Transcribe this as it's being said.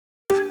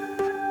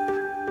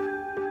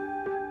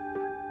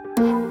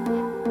Welcome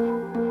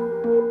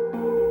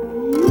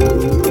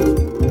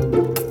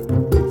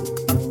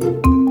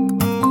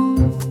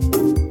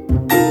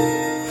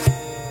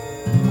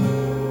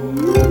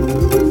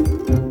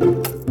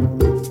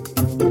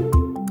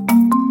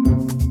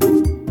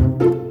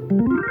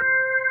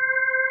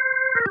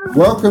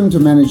to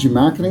Managing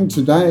Marketing.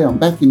 Today I'm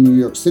back in New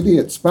York City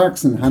at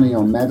Sparks and Honey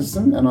on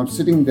Madison, and I'm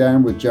sitting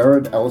down with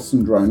Jared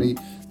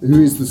Alessandroni,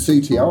 who is the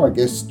CTO, I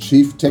guess,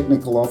 Chief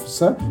Technical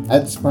Officer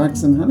at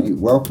Sparks and Honey.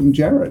 Welcome,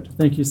 Jared.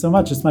 Thank you so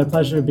much. It's my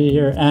pleasure to be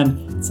here,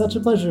 and it's such a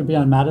pleasure to be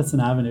on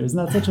Madison Avenue.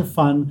 Isn't that such a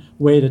fun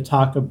way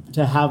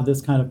to have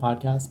this kind of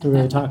podcast, to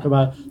really talk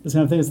about this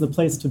kind of thing? It's the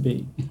place to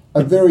be.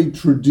 A very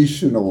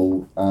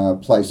traditional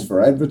place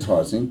for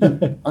advertising,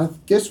 but I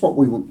guess what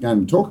we were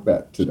going to talk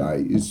about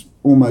today is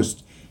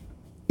almost,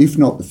 if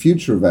not the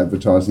future of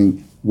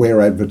advertising,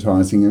 where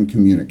advertising and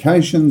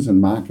communications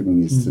and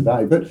marketing is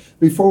today. But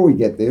before we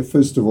get there,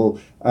 first of all,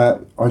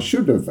 I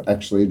should have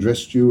actually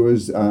addressed you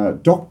as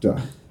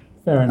Doctor.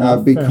 Fair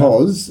enough.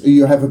 Because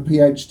you have a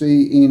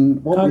PhD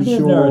in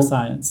cognitive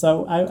neuroscience.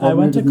 So I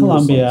went to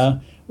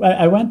Columbia.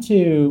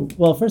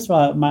 Well, first of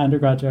all, my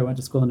undergraduate, I went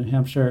to school in New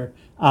Hampshire.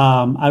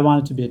 I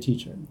wanted to be a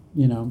teacher,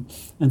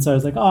 and so I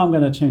was like, I'm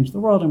going to change the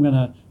world. I'm going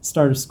to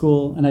start a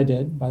school. And I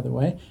did, by the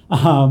way.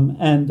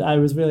 And I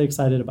was really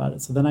excited about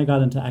it. So then I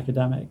got into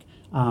academic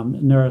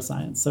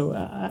neuroscience. So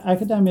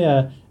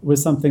academia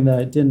was something that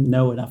I didn't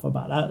know enough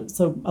about.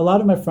 So a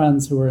lot of my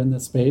friends who were in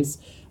this space,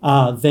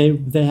 they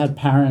had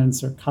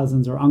parents or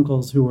cousins or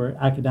uncles who were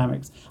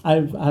academics.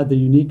 I've had the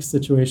unique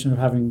situation of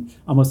having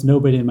almost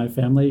nobody in my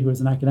family who was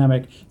an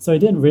academic. So I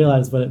didn't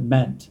realize what it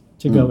meant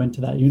to go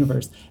into that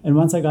universe. And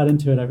once I got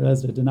into it, I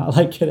realized I did not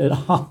like it at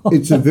all.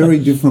 It's a very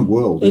different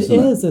world, isn't it?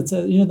 It is. It's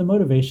the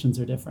motivations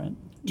are different.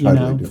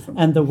 Totally different.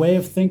 And the way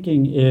of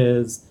thinking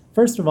is,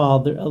 first of all,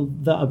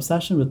 the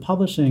obsession with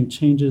publishing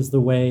changes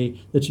the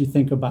way that you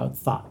think about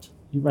thought,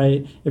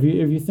 right? If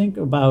you think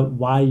about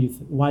why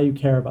you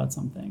care about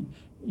something,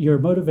 your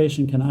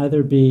motivation can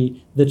either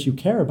be that you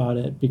care about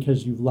it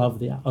because you love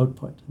the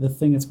output, the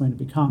thing it's going to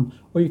become,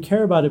 or you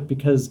care about it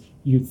because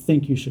you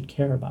think you should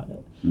care about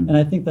it. And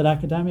I think that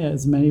academia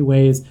is in many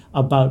ways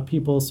about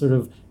people sort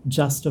of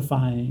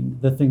justifying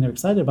the thing they're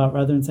excited about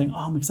rather than saying,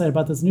 I'm excited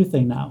about this new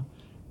thing now.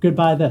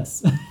 Goodbye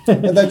this.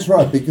 And that's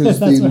right, because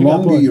the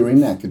longer you're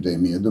in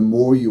academia, the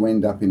more you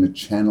end up in a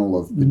channel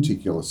of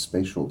particular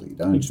specialty,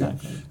 don't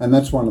Exactly. you? And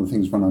that's one of the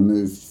things when I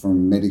moved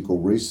from medical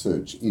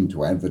research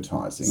into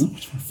advertising. So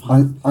much more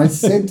fun. I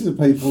said to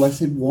people,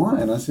 why?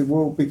 And I said,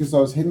 well, because I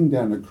was heading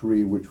down a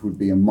career which would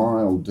be a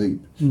mile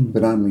deep,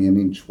 but only an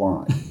inch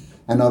wide.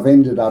 And I've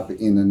ended up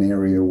in an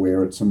area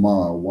where it's a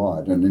mile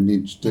wide and an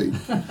inch deep,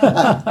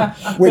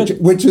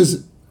 which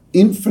is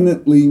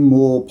infinitely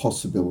more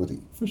possibility.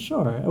 For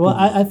sure. Well,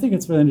 I think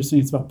it's really interesting.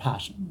 It's about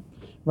passion,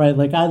 right?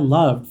 Like I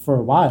loved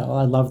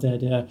the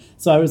idea.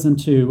 So I was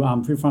into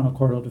prefrontal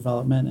cortical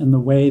development and the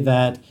way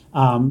that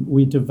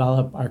we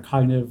develop our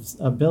cognitive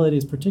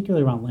abilities,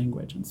 particularly around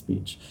language and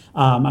speech.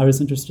 I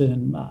was interested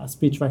in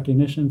speech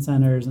recognition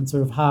centers and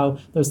sort of how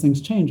those things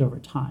change over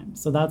time.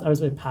 So that I was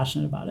very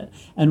passionate about it.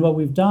 And what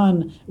we had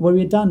done,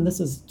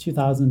 this is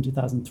 2000,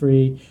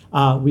 2003,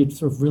 we'd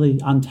sort of really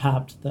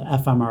untapped the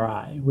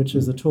fMRI, which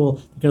is a tool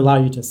that could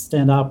allow you to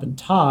stand up and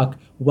talk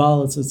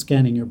while it's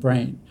scanning your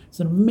brain. It's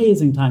an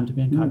amazing time to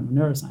be in cognitive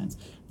neuroscience.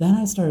 Then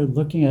I started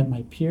looking at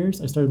my peers.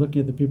 I started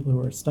looking at the people who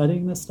were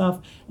studying this stuff.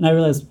 And I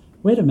realized,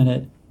 wait a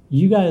minute,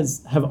 you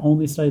guys have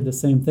only studied the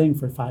same thing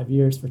for 5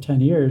 years, for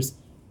 10 years.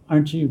 Are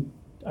you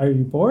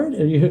bored?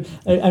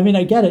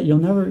 I get it. You're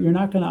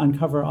not going to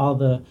uncover all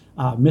the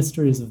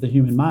mysteries of the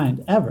human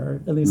mind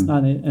ever, at least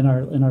not in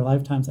our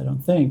lifetimes, I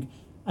don't think.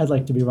 I'd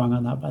like to be wrong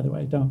on that, by the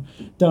way. Don't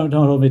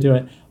hold me to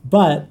it.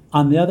 But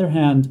on the other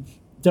hand,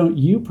 don't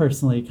you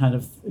personally kind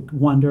of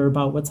wonder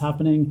about what's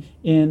happening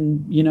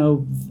in,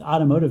 the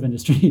automotive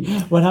industry?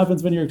 What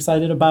happens when you're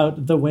excited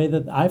about the way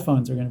that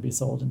iPhones are going to be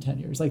sold in 10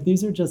 years? Like,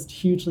 these are just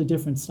hugely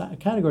different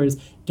categories.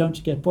 Don't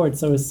you get bored?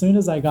 So as soon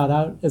as I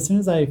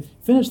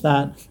finished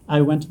that,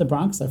 I went to the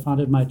Bronx. I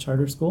founded my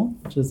charter school,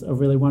 which is a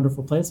really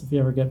wonderful place if you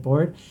ever get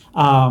bored.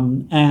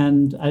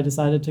 And I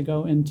decided to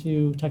go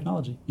into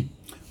technology.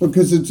 Well,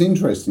 because it's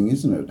interesting,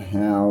 isn't it,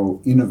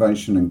 how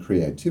innovation and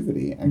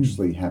creativity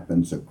actually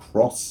happens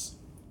across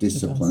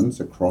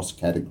disciplines, across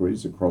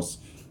categories, across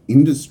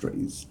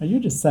industries. You're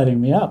just setting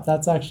me up.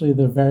 That's actually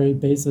the very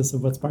basis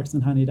of what Sparks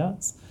and Honey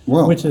does,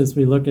 which is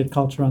we look at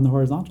culture on the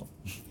horizontal.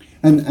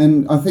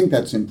 And I think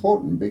that's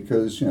important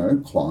because,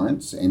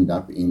 clients end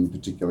up in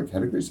particular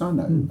categories. I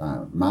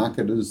know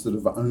marketers that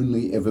have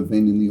only ever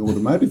been in the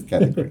automotive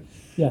category.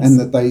 Yes. And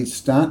that they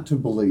start to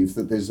believe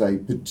that there's a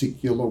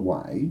particular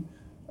way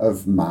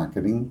of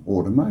marketing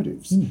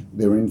automotives.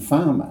 They're in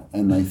pharma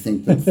and they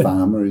think that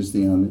pharma is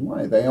the only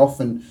way. They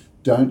often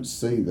don't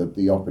see that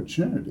the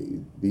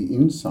opportunity, the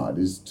insight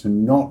is to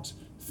not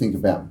think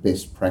about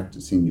best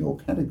practice in your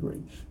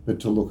category, but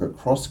to look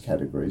across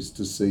categories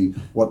to see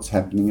what's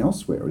happening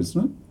elsewhere,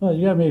 isn't it? Well,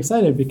 you got me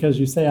excited because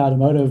you say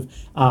automotive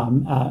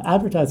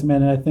advertising,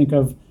 man, and I think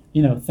of,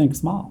 think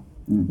small.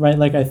 right?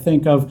 Like I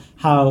think of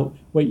how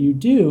what you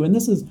do, and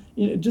this is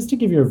just to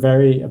give you a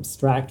very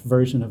abstract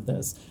version of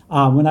this.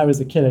 When I was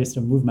a kid, I used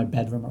to move my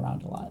bedroom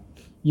around a lot.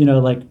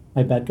 Like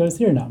my bed goes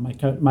here now,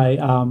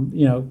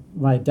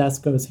 my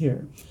desk goes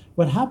here.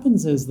 What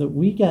happens is that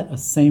we get a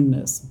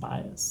sameness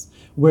bias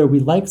where we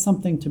like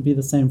something to be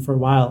the same for a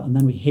while and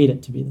then we hate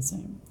it to be the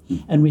same.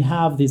 And we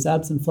have these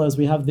ebbs and flows.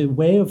 We have the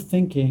way of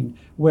thinking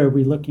where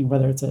we're looking,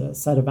 whether it's a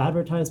set of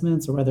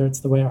advertisements or whether it's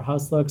the way our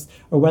house looks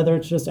or whether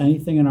it's just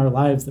anything in our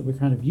lives that we're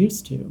kind of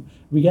used to.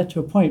 We get to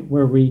a point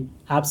where we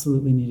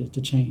absolutely need it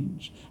to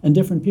change. And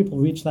different people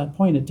reach that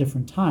point at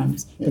different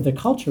times. Yeah. But the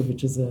culture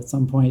reaches it at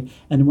some point.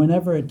 And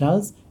whenever it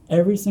does,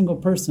 every single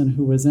person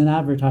who was in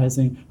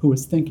advertising who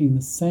was thinking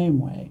the same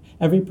way,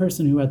 every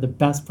person who had the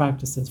best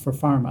practices for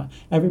pharma,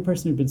 every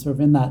person who'd been sort of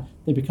in that,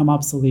 they become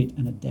obsolete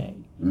in a day.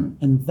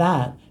 And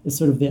that is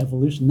sort of the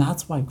evolution.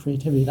 That's why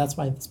creativity, that's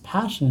why this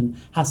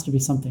passion has to be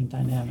something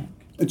dynamic.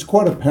 It's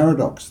quite a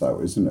paradox, though,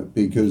 isn't it?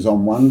 Because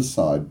on one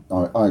side,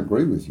 I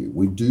agree with you.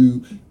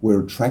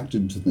 We're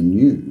attracted to the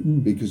new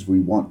because we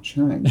want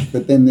change.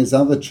 But then there's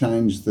other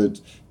change that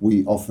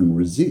we often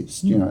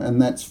resist, and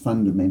that's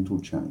fundamental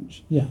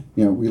change. Yeah.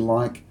 We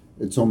like,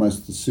 it's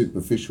almost the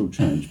superficial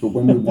change. But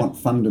when we want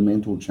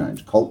fundamental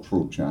change,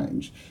 cultural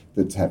change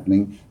that's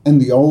happening,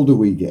 and the older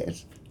we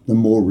get, the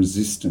more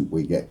resistant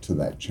we get to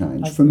that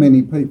change for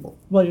many people.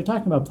 Well, you're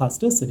talking about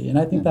plasticity, and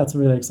I think that's a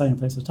really exciting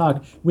place to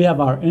talk. We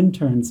have our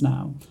interns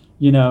now,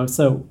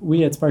 so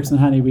we at Sparks and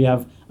Honey, we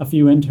have a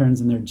few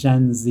interns and they're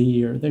Gen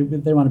Z, or they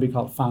want to be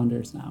called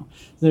founders now.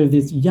 So there are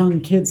these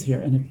young kids here,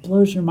 and it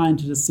blows your mind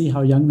to just see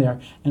how young they are,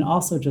 and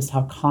also just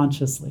how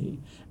consciously,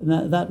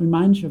 and that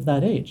reminds you of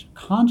that age,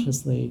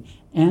 consciously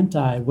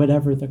anti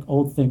whatever the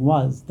old thing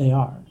was, they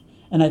are.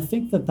 And I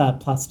think that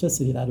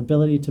plasticity, that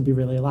ability to be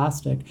really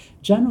elastic,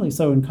 generally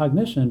so in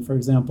cognition, for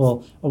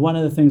example, one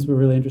of the things we're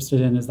really interested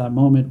in is that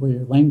moment where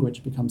your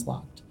language becomes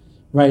locked,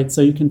 right?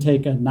 So you can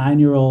take a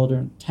 9-year-old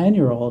or a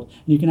 10-year-old,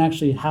 and you can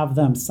actually have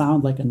them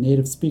sound like a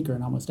native speaker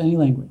in almost any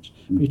language.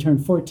 When you turn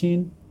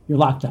 14, you're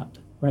locked out,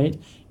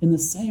 right? In the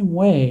same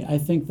way, I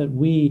think that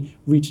we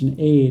reach an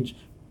age,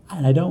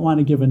 and I don't want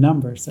to give a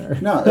number, sir.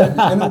 No,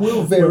 and it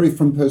will vary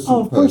from person to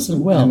person. Of course it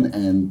will.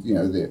 And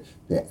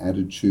their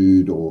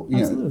attitude, or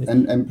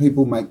and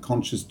people make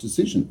conscious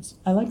decisions.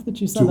 I like that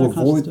you said that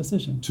conscious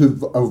decision.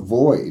 To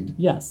avoid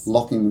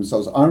locking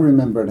themselves. I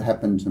remember it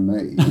happened to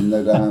me, in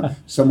that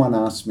someone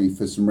asked me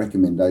for some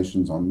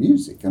recommendations on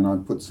music, and I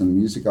put some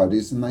music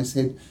ideas, and they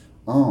said,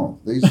 "Oh,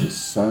 these are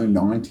so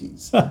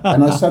 90s."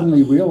 And I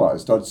suddenly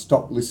realised I'd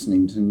stopped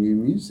listening to new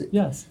music.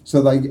 Yes.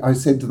 So I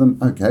said to them,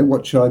 "Okay,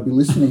 what should I be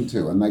listening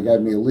to?" And they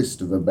gave me a list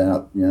of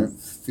about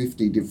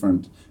 50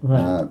 different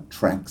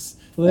tracks.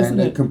 Well,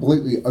 and it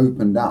completely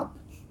opened up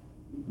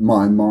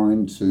my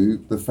mind to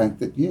the fact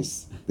that,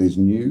 yes, there's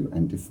new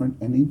and different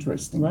and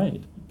interesting.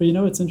 Right. But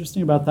what's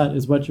interesting about that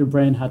is what your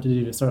brain had to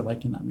do to start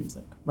liking that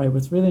music, right?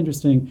 What's really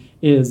interesting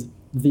is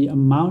the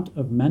amount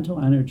of mental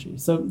energy.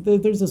 So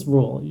there's this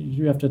rule.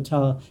 You have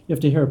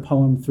to hear a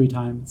poem 3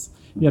 times.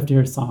 You have to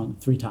hear a song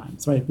 3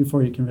 times, right,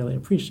 before you can really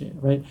appreciate it,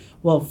 right?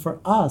 Well,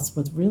 for us,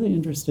 what's really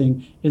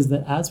interesting is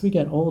that as we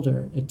get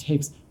older, it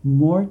takes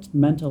more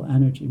mental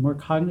energy, more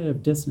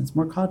cognitive dissonance,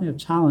 more cognitive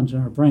challenge in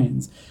our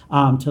brains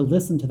to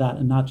listen to that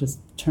and not just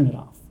turn it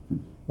off.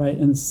 Right?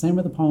 And it's the same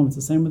with the poem, it's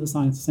the same with the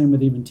song, it's the same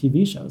with even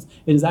TV shows.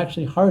 It is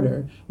actually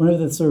harder. One of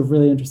the sort of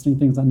really interesting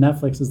things on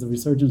Netflix is the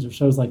resurgence of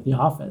shows like The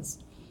Office,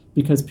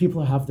 because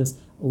people have this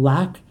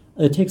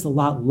it takes a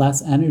lot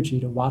less energy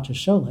to watch a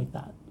show like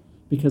that.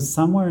 Because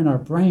somewhere in our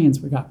brains,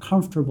 we got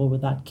comfortable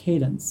with that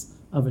cadence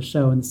of a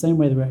show in the same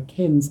way that that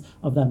cadence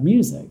of that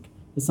music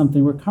is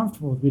something we're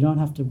comfortable with. We don't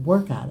have to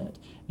work at it.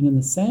 And in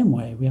the same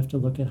way, we have to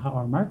look at how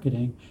our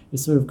marketing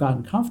is sort of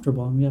gotten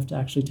comfortable, and we have to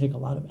actually take a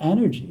lot of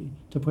energy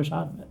to push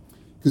out of it.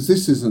 Because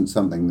this isn't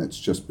something that's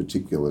just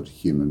particular to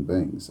human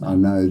beings. I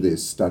know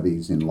there's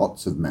studies in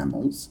lots of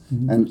mammals,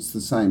 and it's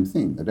the same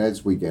thing, that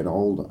as we get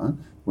older,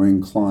 we're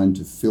inclined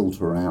to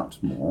filter out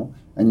more.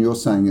 And you're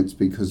saying it's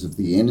because of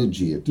the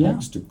energy it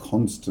takes to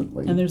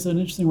constantly... And there's an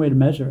interesting way to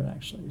measure it,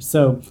 actually.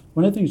 So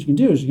one of the things you can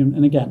do is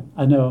and again,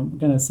 I know I'm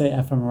going to say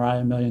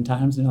fMRI a million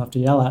times, and you'll have to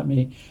yell at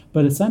me,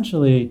 but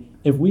essentially,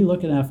 if we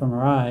look at an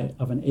fMRI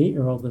of an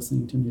 8-year-old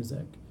listening to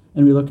music,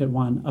 and we look at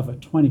one of a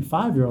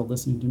 25-year-old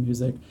listening to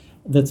music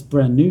that's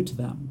brand new to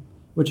them,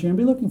 what you're going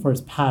to be looking for is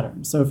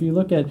patterns. So have you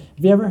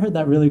ever heard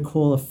that really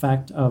cool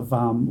effect of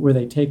where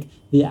they take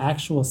the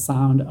actual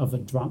sound of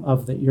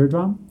the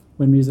eardrum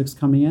when music's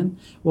coming in?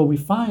 What we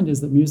find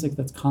is that music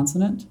that's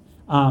consonant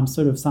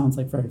sort of sounds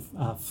like very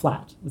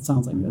flat. It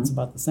sounds like it's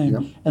about the same.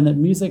 Yep. And that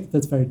music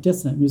that's very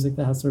dissonant, music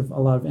that has sort of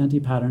a lot of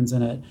anti-patterns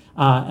in it,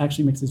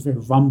 actually makes these very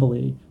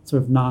rumbly,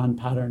 sort of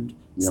non-patterned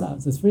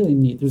sounds. It's really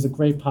neat. There's a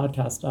great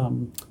podcast,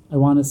 I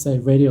want to say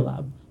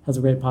Radiolab, has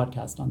a great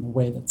podcast on the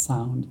way that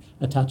sound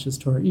attaches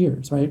to our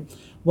ears, right?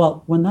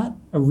 Well, when that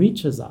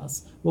reaches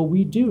us, what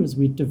we do is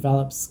we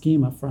develop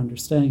schema for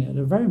understanding it at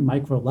a very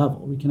micro level.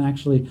 We can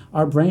actually,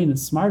 our brain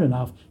is smart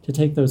enough to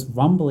take those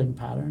rumbling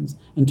patterns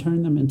and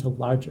turn them into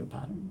larger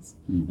patterns.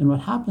 And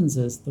what happens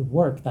is the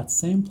work, that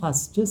same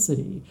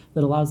plasticity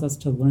that allows us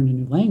to learn a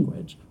new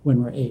language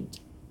when we're 8,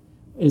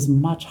 is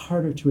much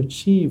harder to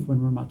achieve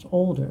when we're much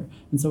older.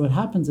 And so what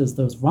happens is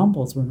those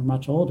rumbles when we're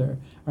much older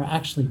are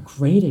actually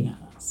grating at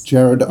us.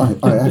 Jared,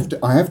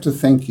 I have to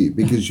thank you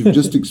because you've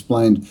just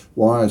explained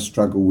why I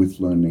struggle with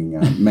learning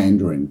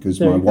Mandarin, because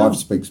my wife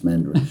speaks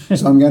Mandarin.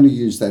 So I'm going to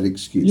use that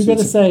excuse. You're going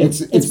to say,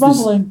 it's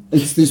rumbling.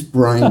 It's this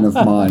brain of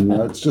mine.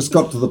 It's just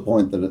got to the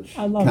point that it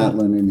can't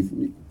learn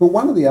anything. But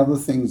one of the other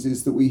things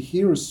is that we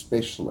hear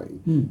especially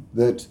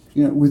that,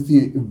 with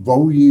the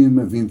volume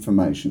of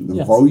information,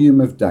 the volume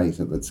of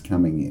data that's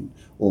coming in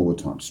all the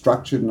time,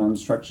 structured and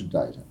unstructured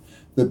data,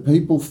 that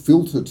people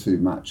filter too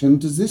much. And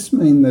does this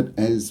mean that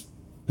as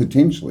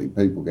potentially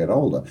people get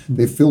older,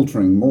 they're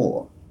filtering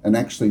more and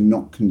actually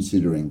not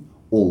considering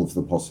all of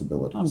the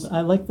possibilities?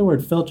 I like the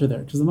word filter there,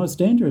 because the most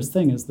dangerous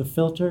thing is the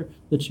filter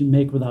that you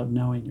make without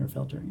knowing you're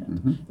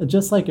filtering it.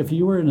 Just like if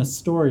you were in a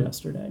store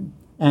yesterday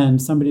and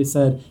somebody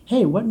said,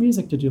 hey, what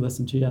music did you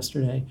listen to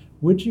yesterday?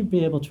 Would you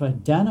be able to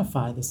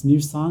identify this new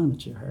song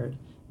that you heard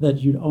that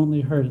you'd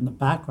only heard in the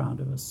background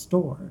of a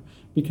store?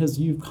 Because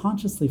you've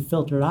consciously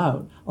filtered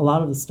out a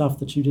lot of the stuff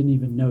that you didn't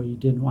even know you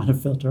didn't want to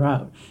filter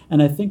out.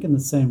 And I think in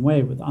the same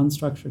way with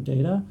unstructured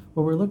data,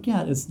 what we're looking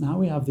at is now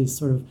we have these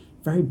sort of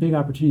very big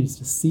opportunities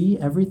to see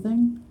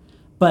everything.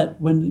 But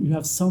when you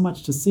have so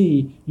much to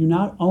see, you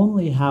not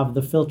only have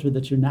the filter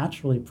that you're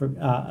naturally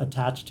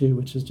attached to,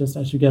 which is just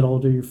as you get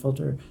older, you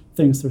filter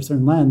things through a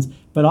certain lens,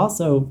 but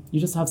also you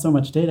just have so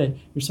much data,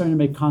 you're starting to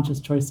make conscious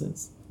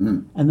choices.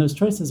 And those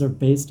choices are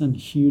based on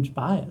huge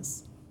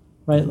bias.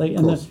 Right,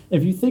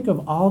 if you think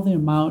of all the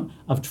amount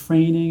of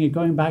training, and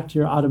going back to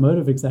your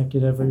automotive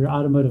executive or your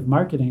automotive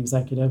marketing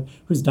executive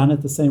who's done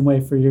it the same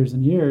way for years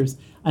and years,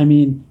 I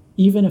mean,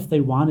 even if they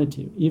wanted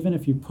to, even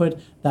if you put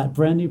that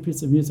brand new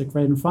piece of music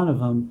right in front of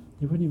them,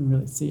 they wouldn't even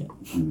really see it.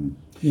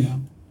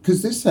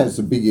 Because this has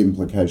a big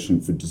implication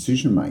for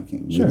decision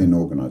making within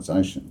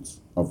organisations,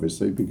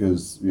 obviously,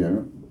 because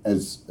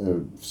as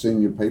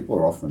senior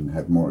people often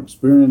have more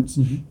experience,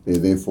 they're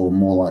therefore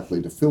more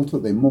likely to filter.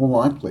 They're more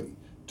likely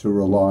to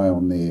rely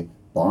on their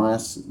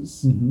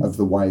biases of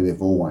the way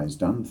they've always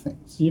done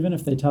things. Even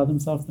if they tell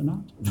themselves they're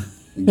not.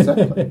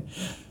 Exactly.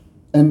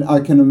 And I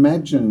can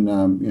imagine,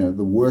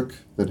 the work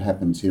that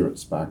happens here at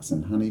Sparks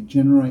and Honey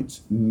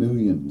generates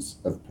millions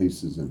of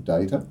pieces of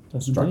data,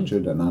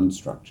 structured and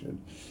unstructured.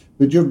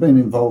 But you've been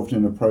involved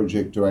in a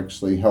project to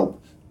actually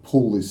help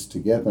pull this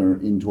together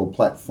into a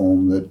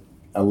platform that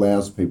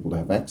allows people to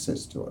have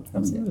access to it,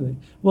 haven't you?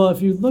 Well,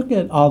 if you look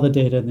at all the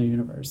data in the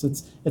universe,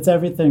 it's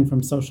everything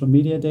from social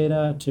media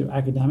data to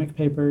academic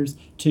papers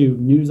to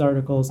news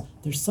articles.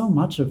 There's so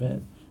much of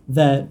it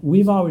that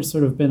we've always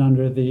sort of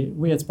been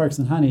we at Sparks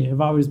and Honey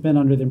have always been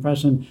under the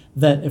impression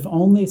that if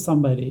only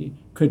somebody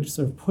could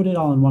sort of put it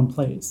all in one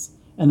place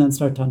and then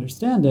start to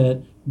understand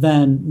it,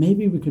 then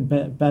maybe we could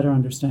better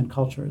understand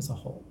culture as a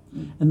whole.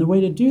 And the way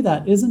to do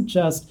that isn't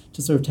just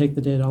to sort of take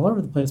the data all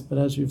over the place, but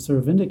as you've sort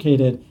of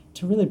indicated,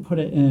 to really put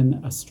it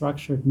in a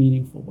structured,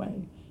 meaningful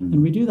way.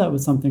 And we do that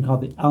with something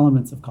called the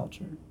elements of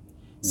culture.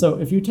 So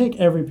if you take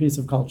every piece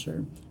of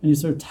culture and you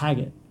sort of tag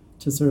it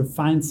to sort of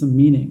find some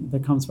meaning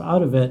that comes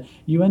out of it,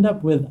 you end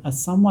up with a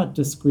somewhat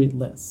discrete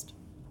list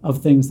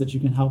of things that you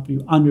can help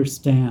you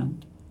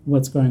understand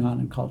what's going on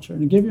in culture.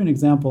 And to give you an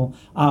example,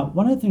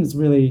 one of the things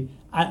really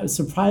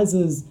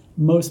surprises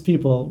most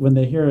people when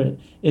they hear it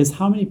is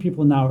how many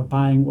people now are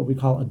buying what we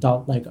call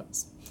adult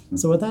Legos.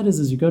 So what that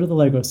is you go to the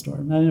Lego store. I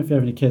don't know if you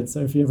have any kids,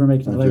 so if you ever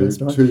make it to the Lego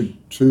store.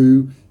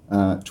 Two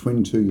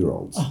twin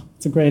 2-year-olds. Oh,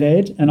 it's a great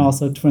age, and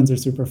also twins are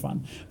super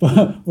fun.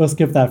 But we'll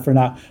skip that for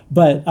now.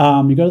 But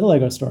you go to the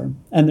Lego store,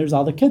 and there's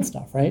all the kid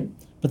stuff, right?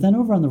 But then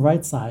over on the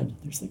right side,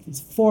 there's like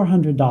these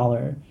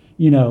 $400,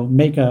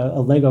 make a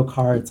Lego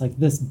car. It's like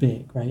this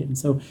big, right? And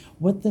so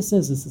what this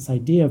is this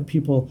idea of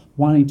people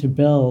wanting to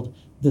build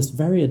this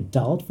very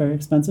adult, very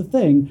expensive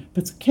thing,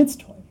 but it's a kid's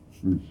toy.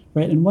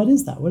 Right? And what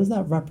is that? What does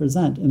that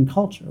represent in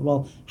culture?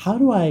 Well, how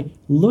do I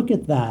look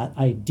at that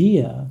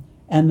idea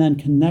and then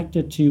connect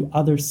it to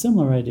other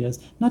similar ideas?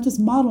 Not just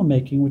model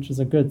making, which is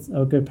a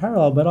good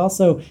parallel, but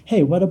also,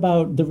 hey, what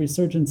about the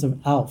resurgence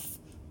of Alf?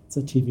 It's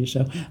a TV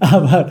show.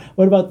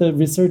 What about the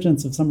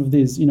resurgence of some of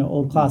these,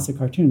 old classic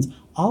cartoons?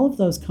 All of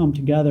those come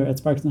together at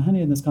Sparks and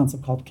Honey in this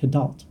concept called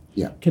Kidult.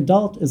 Yeah.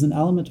 Kidult is an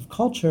element of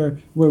culture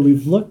where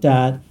we've looked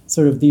at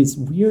sort of these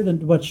weird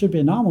and what should be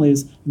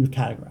anomalies, and we've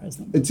categorized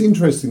them. It's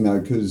interesting, though,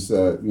 because,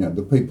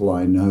 the people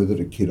I know that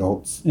are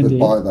kidults that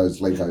buy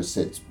those Lego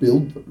sets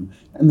build them,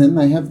 and then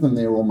they have them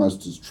there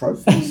almost as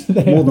trophies.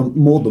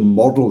 more the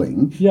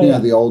modelling,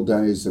 the old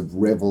days of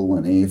Revel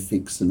and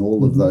Airfix and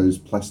all of those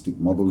plastic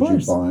models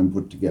you buy and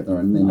put together.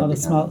 And then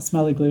the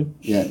smelly glue.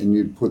 Yeah, and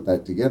you put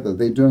that together.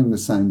 They're doing the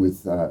same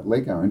with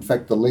Lego. In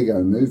fact, the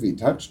Lego movie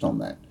touched on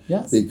that.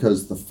 Yes.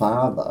 because the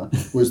father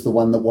was the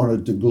one that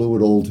wanted to glue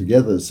it all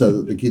together so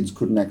that the kids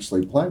couldn't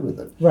actually play with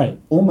it. Right.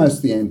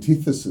 Almost the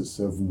antithesis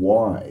of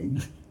why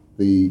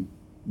the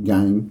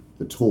game,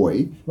 the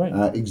toy,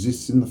 Right.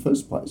 exists in the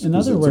first place. In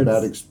Because other it's words,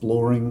 about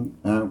exploring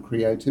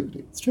creativity.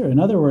 it's true. In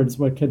other words,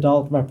 what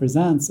Kidult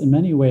represents in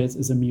many ways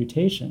is a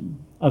mutation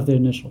of the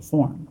initial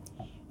form.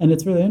 And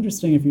it's really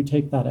interesting if you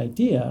take that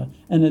idea,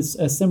 and it's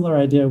a similar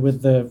idea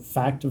with the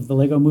fact of the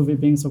Lego movie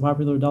being so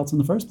popular with adults in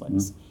the first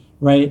place,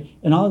 right?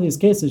 In all of these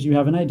cases, you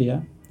have an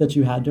idea that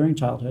you had during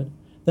childhood,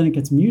 then it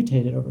gets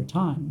mutated over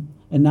time,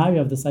 and now you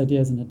have this idea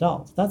as an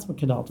adult. That's what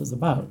Kidult is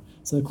about.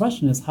 So the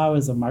question is, how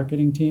is a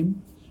marketing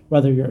team,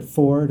 whether you're at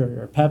Ford or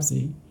you're at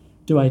Pepsi,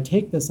 do I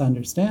take this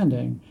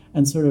understanding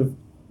and sort of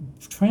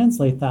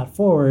translate that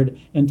forward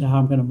into how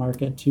I'm going to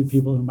market to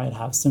people who might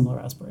have similar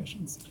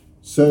aspirations?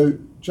 So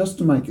just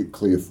to make it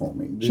clear for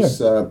me, this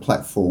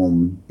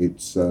platform,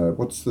 it's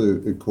what's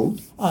it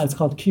called? It's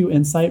called Q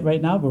Insight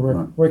right now, but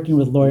we're working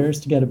with lawyers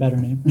to get a better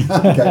name.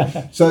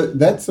 Okay, so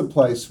that's a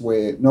place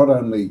where not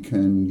only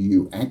can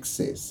you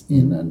access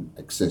in an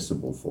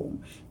accessible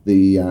form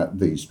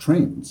these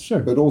trends,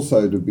 but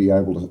also to be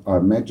able to, I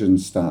imagine,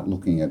 start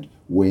looking at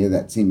where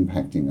that's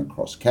impacting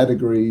across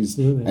categories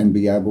and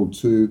be able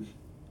to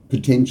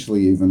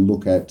potentially even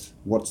look at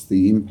what's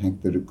the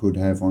impact that it could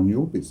have on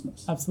your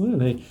business.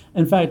 Absolutely.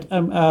 In fact,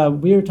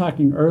 we were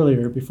talking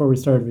earlier before we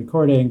started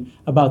recording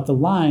about the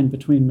line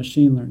between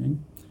machine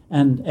learning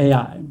and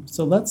AI.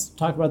 So let's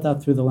talk about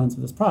that through the lens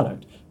of this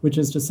product, which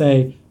is to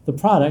say the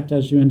product,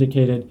 as you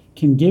indicated,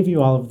 can give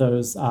you all of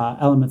those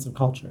elements of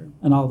culture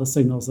and all the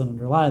signals that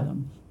underlie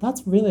them.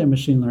 That's really a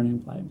machine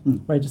learning play,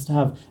 right? Just to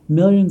have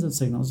millions of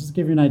signals. Just to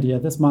give you an idea,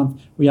 this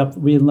month we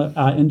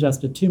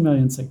ingested 2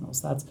 million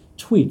signals. That's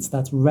tweets,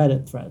 that's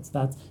Reddit threads,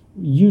 that's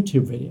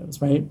YouTube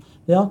videos, right?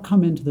 They all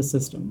come into the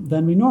system.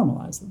 Then we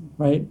normalize them,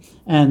 right?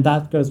 And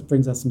that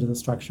brings us into the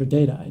structured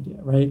data idea,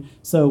 right?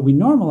 So we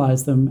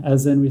normalize them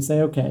as in we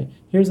say, okay,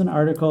 here's an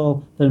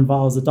article that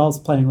involves adults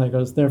playing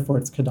Legos, therefore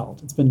it's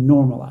Kidult. It's been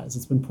normalized.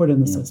 It's been put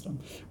in the system,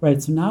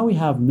 right? So now we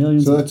have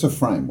millions. So that's a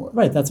framework.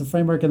 Right, that's a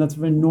framework, and that's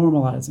been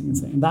normalizing and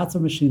saying, and that's a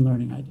machine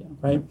learning idea,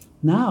 right?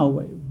 Now,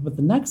 what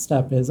the next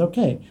step is,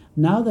 okay,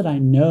 now that I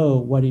know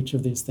what each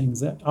of these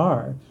things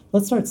are,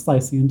 let's start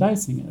slicing and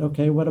dicing it.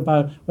 Okay, what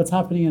about what's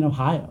happening in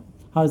Ohio?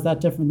 How is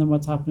that different than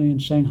what's happening in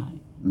Shanghai?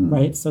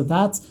 Right? So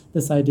that's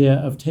this idea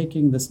of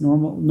taking this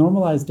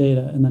normalized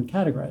data and then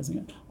categorizing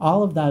it.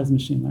 All of that is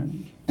machine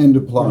learning. And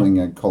applying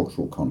a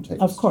cultural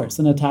context. Of course,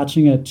 and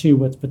attaching it to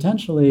what's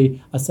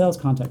potentially a sales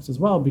context as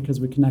well,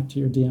 because we connect to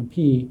your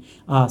DMP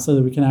so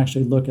that we can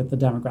actually look at the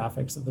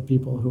demographics of the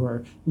people who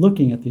are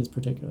looking at these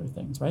particular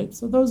things, right?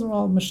 So those are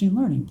all machine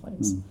learning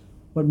plays.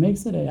 What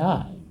makes it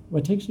AI,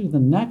 what takes you to the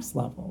next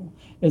level,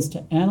 is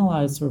to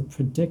analyze sort of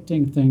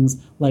predicting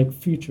things like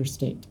future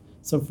state.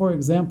 So for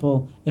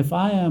example, if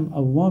I am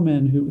a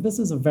woman who, this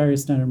is a very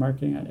standard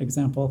marketing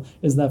example,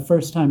 is that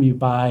first time you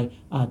buy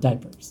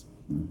diapers,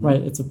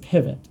 right? It's a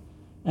pivot.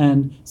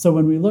 And so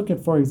when we look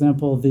at, for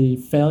example, the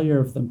failure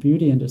of the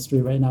beauty industry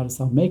right now to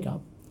sell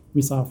makeup,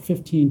 we saw a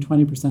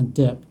 15-20%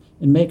 dip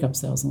in makeup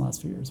sales in the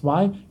last few years.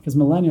 Why? Because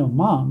millennial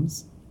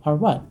moms are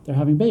what? They're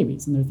having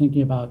babies and they're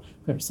thinking about,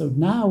 okay, so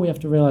now we have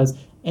to realize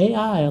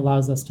AI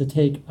allows us to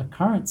take a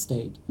current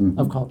state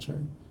of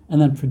culture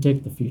and then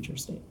predict the future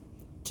state.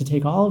 To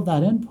take all of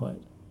that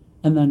input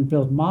and then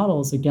build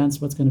models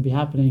against what's going to be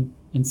happening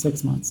in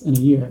 6 months, in a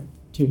year,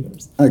 2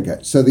 years. Okay,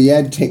 so the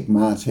ad tech,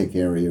 martech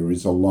area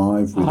is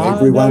alive with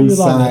everyone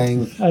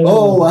saying,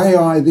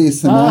 AI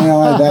this and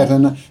AI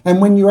that. And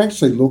when you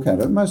actually look at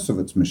it, most of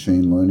it's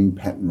machine learning,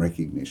 pattern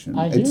recognition.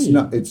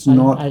 It's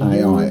not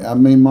AI. I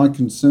mean, my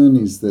concern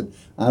is that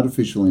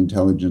artificial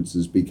intelligence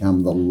has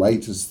become the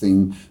latest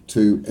thing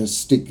to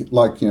stick,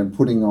 like,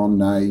 putting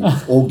on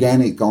a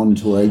organic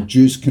onto a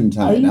juice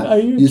container. Are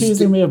you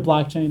accusing me of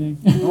blockchaining?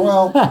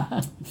 Well,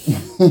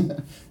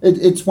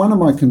 it's one of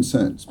my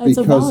concerns. It's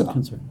a valid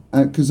concern.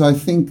 Because I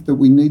think that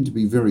we need to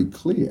be very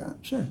clear.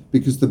 Sure.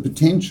 Because the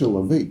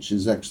potential of each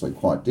is actually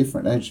quite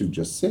different, as you've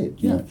just said.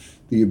 You know,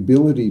 the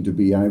ability to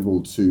be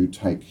able to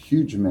take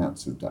huge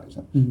amounts of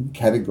data,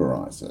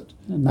 categorize it,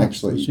 and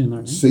actually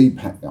see,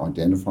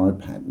 identify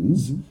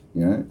patterns,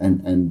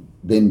 and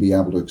then be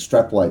able to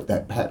extrapolate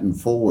that pattern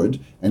forward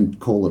and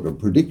call it a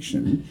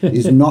prediction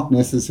is not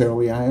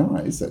necessarily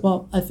AI, is it?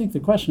 Well, I think the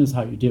question is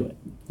how you do it,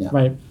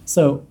 right?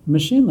 So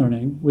machine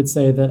learning would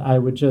say that I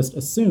would just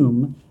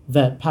assume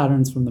that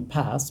patterns from the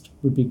past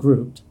would be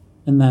grouped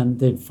and then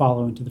they'd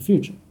follow into the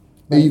future.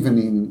 Right? Even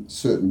in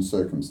certain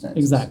circumstances.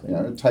 Exactly.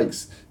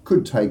 It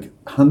could take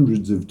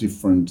hundreds of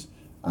different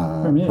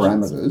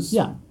parameters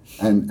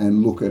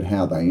and look at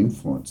how they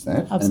influence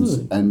that.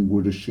 Absolutely. And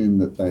would assume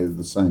that they're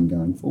the same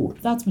going forward.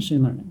 That's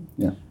machine learning.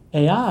 Yeah.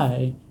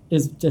 AI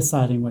is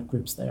deciding what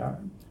groups they are.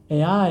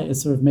 AI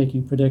is sort of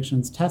making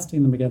predictions,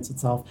 testing them against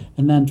itself,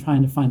 and then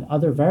trying to find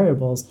other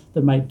variables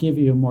that might give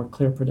you a more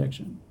clear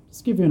prediction.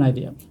 Just give you an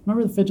idea.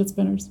 Remember the fidget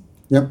spinners?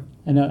 Yep.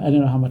 I don't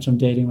know how much I'm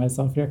dating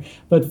myself here,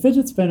 but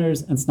fidget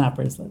spinners and snap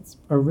bracelets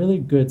are a really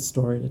good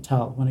story to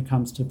tell when it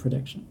comes to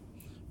prediction.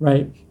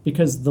 right?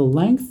 Because the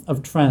length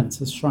of trends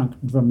has shrunk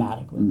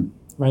dramatically.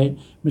 Right?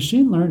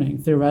 Machine learning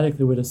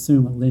theoretically would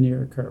assume a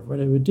linear curve. What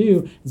it would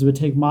do is it would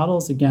take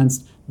models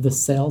against the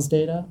sales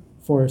data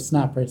for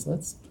snap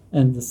bracelets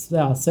and the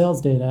sales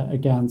data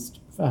against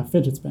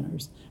fidget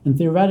spinners, and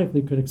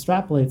theoretically could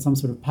extrapolate some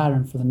sort of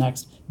pattern for the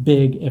next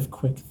big, if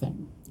quick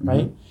thing,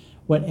 right?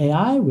 What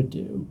AI would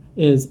do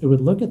is it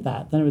would look at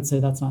that, then it would say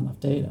that's not enough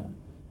data.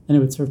 And it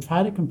would sort of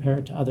try to compare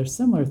it to other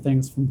similar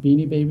things from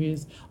Beanie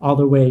Babies all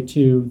the way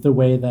to the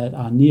way that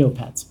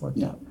Neopets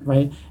worked out,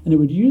 right? And it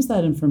would use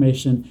that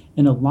information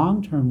in a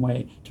long-term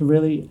way to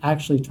really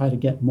actually try to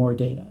get more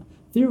data.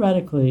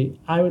 Theoretically,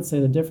 I would say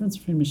the difference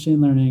between machine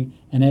learning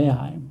and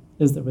AI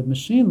is that with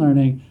machine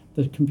learning,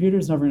 the computer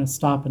is never going to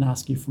stop and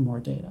ask you for more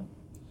data.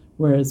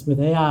 Whereas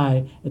with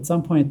AI, at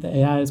some point, the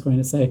AI is going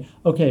to say,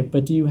 okay,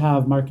 but do you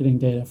have marketing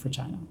data for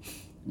China?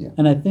 Yeah.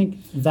 And I think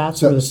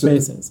that's where the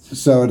space is.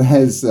 So it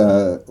has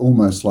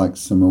almost like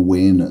some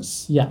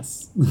awareness.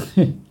 Yes.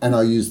 And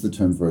I use the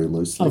term very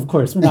loosely. Of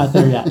course, we're not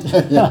there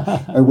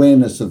yet.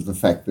 Awareness of the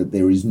fact that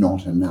there is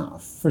not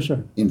enough for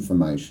sure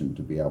information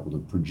to be able to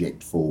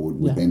project forward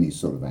with any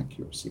sort of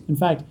accuracy. In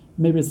fact,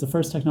 maybe it's the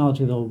first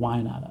technology that'll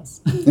whine at us.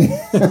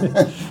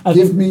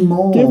 Give me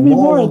more. Give me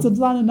more. It's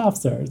not enough,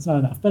 sir. It's not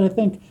enough. But I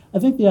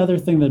think the other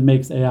thing that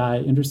makes AI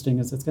interesting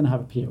is it's going to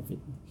have a POV.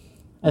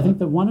 I think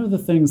that one of the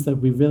things that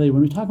we really,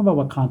 when we talk about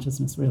what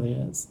consciousness really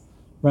is,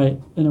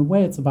 right, in a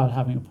way it's about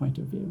having a point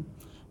of view.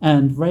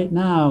 And right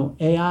now,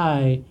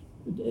 AI,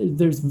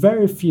 there's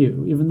very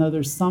few, even though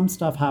there's some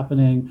stuff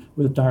happening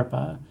with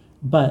DARPA,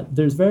 but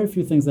there's very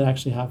few things that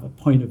actually have a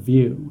point of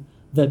view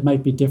that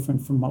might be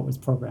different from what was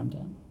programmed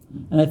in.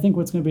 And I think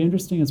what's going to be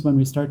interesting is when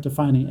we start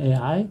defining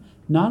AI,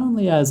 not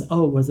only as,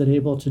 oh, was it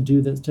able to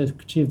do this, to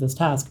achieve this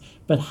task,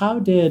 but how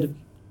did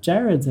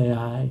Jared's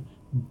AI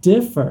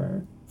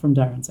differ from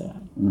Darren's AI?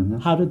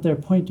 How did their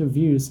point of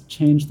views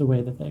change the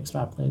way that they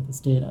extrapolate this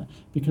data?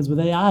 Because with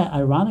AI,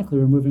 ironically,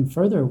 we're moving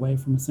further away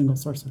from a single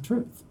source of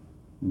truth.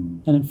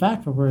 And in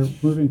fact, what we're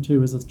moving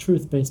to is a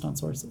truth based on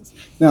sources.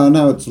 Now, I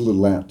know it's a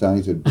little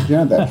outdated, but you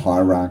know that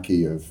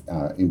hierarchy of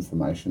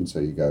information? So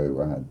you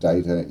go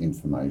data,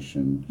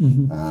 information,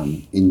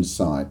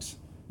 insight,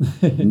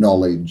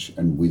 knowledge,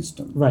 and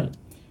wisdom. Right.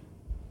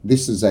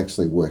 This is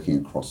actually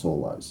working across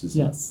all those, isn't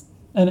it? Yes.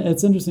 And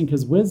it's interesting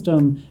because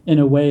wisdom, in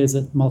a way, is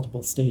at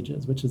multiple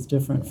stages, which is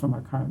different from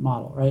our current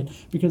model, right?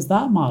 Because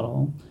that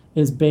model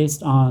is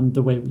based on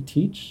the way we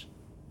teach.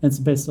 It's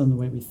based on the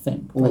way we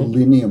think. Or a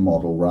linear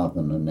model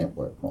rather than a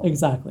network model.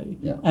 Exactly.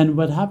 Yeah. And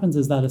what happens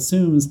is that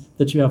assumes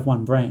that you have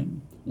one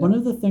brain. Yeah. One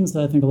of the things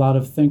that I think a lot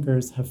of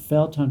thinkers have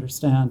failed to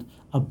understand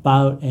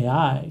about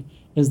AI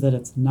is that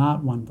it's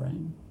not one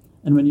brain.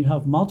 And when you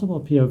have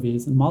multiple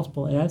POVs and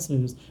multiple AI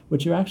solutions,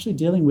 what you're actually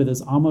dealing with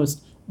is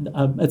almost,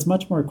 it's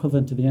much more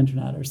equivalent to the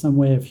internet or some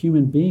way of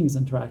human beings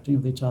interacting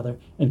with each other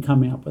and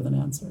coming up with an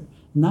answer.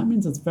 And that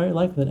means it's very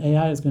likely that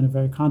AI is going to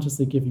very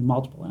consciously give you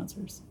multiple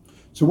answers.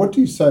 So what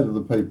do you say to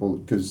the people,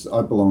 because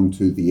I belong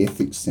to the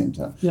Ethics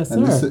Centre, yes,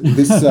 and sir.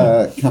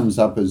 this comes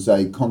up as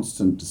a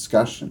constant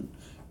discussion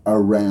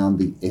around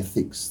the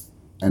ethics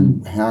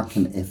and how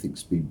can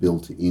ethics be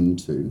built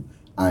into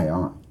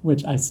AI?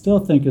 Which I still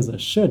think is a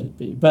should it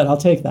be, but I'll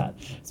take that.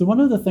 So one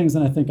of the things,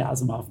 and I think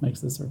Asimov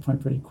makes this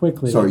point pretty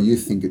quickly. So you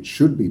think it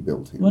should be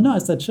built in? Well, no, I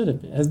said should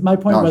it be. My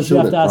point was you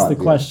have to ask the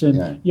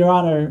question, Your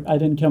Honor, I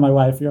didn't kill my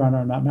wife, Your Honor,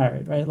 I'm not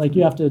married, right? Like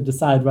you have to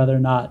decide whether or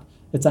not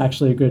it's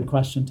actually a good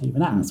question to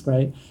even ask,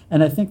 right?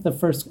 And I think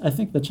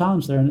the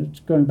challenge there,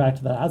 and going back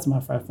to that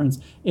Asimov reference,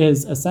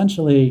 is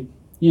essentially,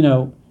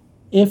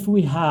 if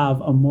we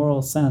have a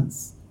moral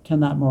sense, can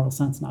that moral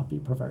sense not be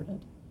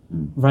perverted?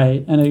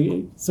 Right?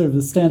 And sort of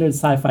the standard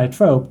sci-fi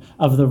trope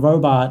of the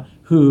robot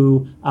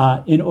who,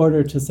 in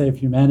order to save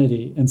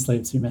humanity,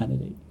 enslaves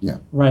humanity. Yeah.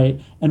 Right?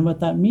 And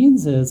what that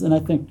means is, and I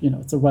think,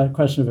 it's a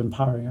question of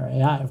empowering our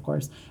AI, of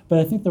course, but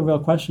I think the real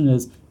question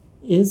is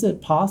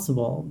it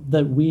possible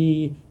that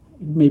we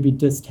maybe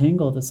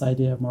disentangle this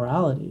idea of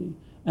morality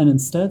and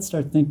instead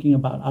start thinking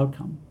about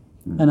outcome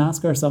and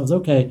ask ourselves,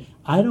 okay,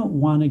 I don't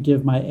want to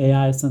give my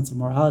AI a sense of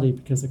morality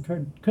because it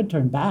could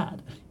turn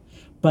bad.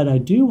 But I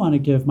do want to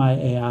give my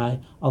AI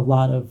a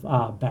lot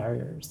of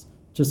barriers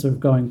to sort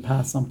of going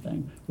past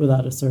something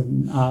without a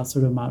certain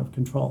sort of amount of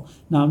control.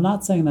 Now, I'm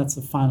not saying that's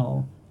the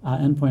final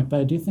endpoint,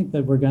 but I do think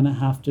that we're going to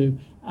have to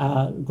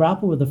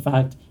grapple with the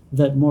fact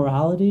that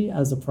morality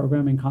as a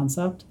programming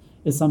concept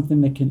is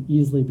something that can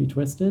easily be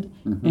twisted,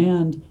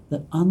 and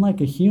that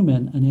unlike a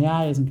human, an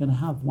AI isn't going to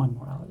have one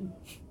morality.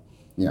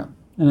 Yeah.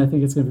 And I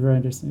think it's going to be very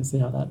interesting to see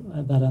how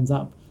that ends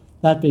up.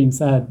 That being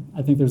said,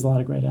 I think there's a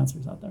lot of great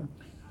answers out there.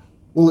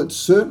 Well, it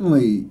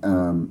certainly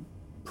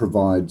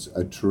provides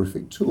a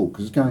terrific tool,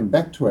 because going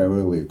back to our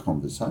earlier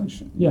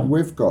conversation,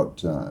 we've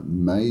got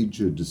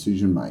major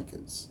decision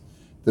makers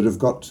that have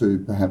got to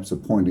perhaps a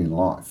point in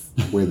life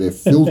where they're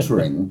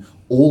filtering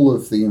all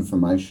of the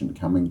information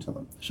coming to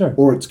them. Sure.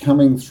 Or it's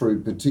coming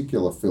through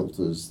particular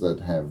filters that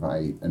have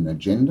an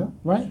agenda.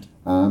 Right.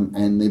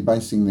 And they're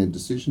basing their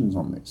decisions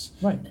on this.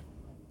 Right.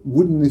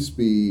 wouldn't this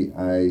be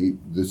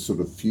the sort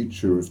of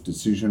future of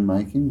decision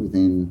making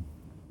within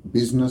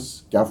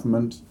business,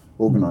 government,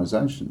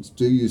 organisations?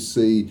 Do you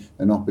see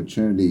an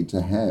opportunity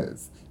to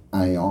have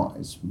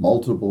AIs,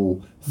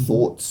 multiple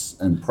thoughts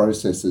and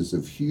processes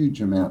of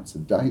huge amounts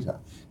of data,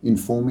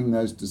 informing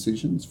those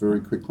decisions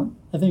very quickly?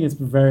 I think it's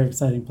a very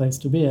exciting place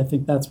to be. I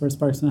think that's where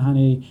Sparks and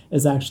Honey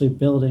is actually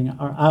building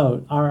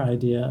our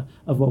idea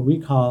of what we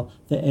call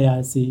the AI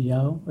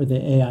CEO or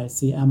the AI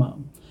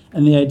CMO.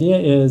 And the idea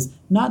is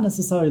not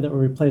necessarily that we're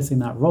replacing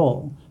that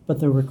role, but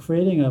that we're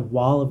creating a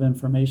wall of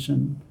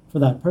information for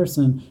that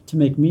person to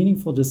make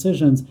meaningful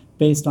decisions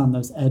based on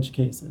those edge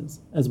cases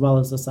as well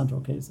as the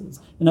central cases.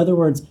 In other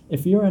words,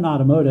 if you're in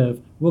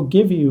automotive, we'll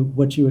give you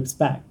what you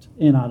expect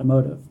in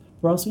automotive.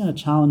 We're also going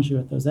to challenge you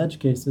at those edge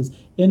cases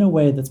in a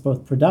way that's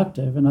both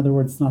productive, in other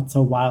words, not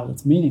so wild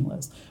it's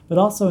meaningless, but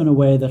also in a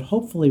way that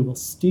hopefully will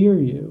steer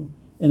you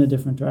in a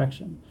different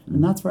direction.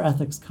 And that's where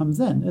ethics comes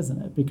in,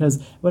 isn't it?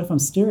 Because what if I'm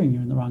steering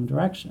you in the wrong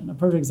direction? A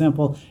perfect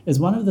example is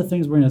one of the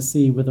things we're going to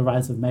see with the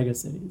rise of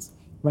megacities,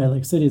 right?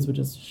 Like cities with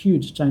just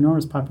huge,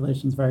 ginormous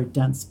populations, very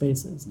dense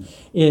spaces,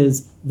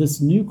 is this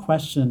new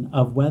question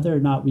of whether or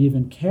not we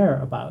even care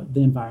about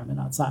the environment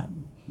outside.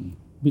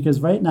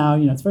 Because right now,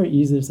 it's very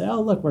easy to say,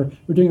 oh, look, we're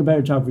doing a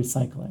better job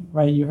recycling,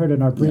 right? You heard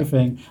in our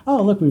briefing,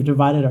 oh, look, we've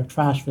divided our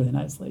trash really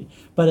nicely.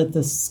 But at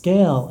the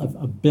scale of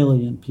 1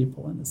 billion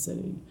people in the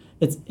city,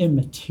 it's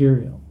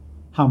immaterial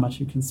how much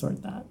you can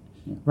sort that,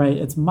 right?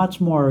 It's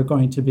much more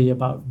going to be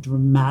about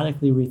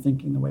dramatically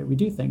rethinking the way we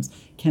do things.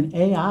 Can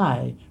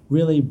AI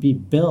really be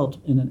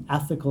built in an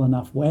ethical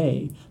enough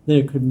way that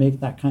it could make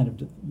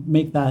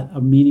that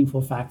a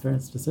meaningful factor in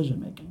its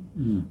decision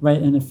making,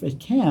 right? And if it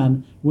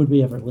can, would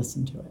we ever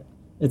listen to it?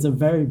 It's a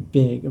very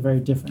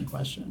different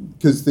question.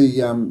 Because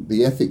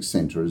the Ethics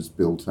Centre has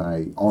built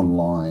a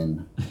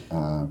online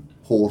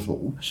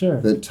portal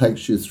that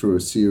takes you through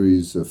a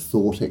series of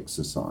thought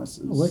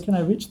exercises. Where can I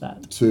reach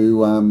that?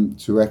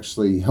 To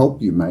actually help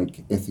you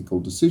make ethical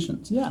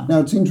decisions. Yeah. Now,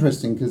 it's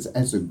interesting because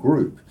as a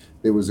group,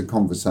 there was a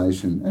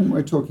conversation, and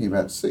we're talking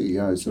about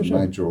CEOs of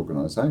major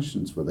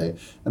organisations were there,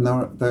 and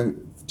they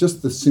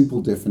just the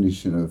simple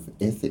definition of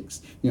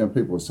ethics.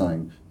 People were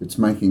saying it's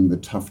making the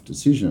tough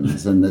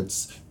decisions and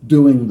it's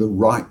doing the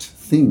right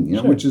thing,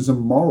 which is a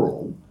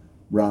moral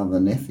rather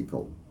than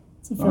ethical.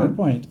 That's a fair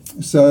point.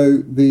 So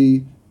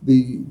the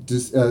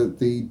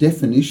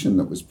definition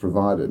that was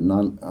provided,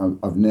 and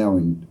I've now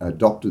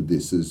adopted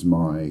this as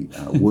my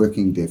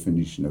working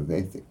definition of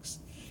ethics,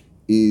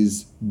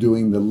 is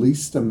doing the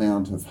least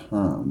amount of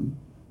harm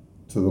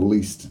to the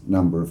least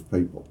number of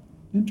people.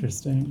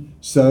 Interesting.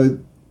 So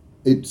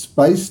it's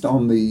based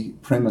on the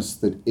premise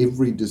that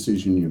every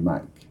decision you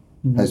make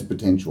has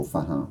potential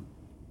for harm.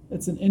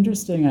 It's an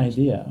interesting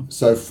idea.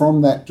 So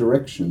from that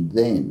direction,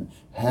 then,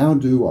 how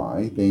do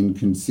I then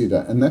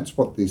consider, and that's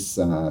what this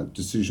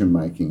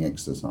decision-making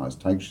exercise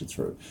takes you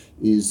through,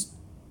 is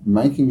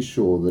making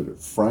sure that it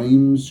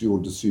frames your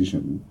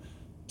decision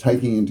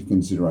taking into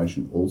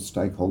consideration all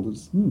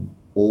stakeholders,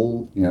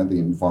 all the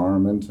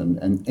environment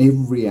and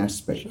every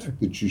aspect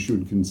that you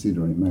should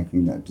consider in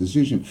making that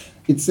decision.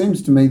 It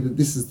seems to me that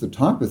this is the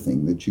type of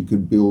thing that you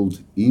could build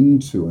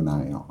into an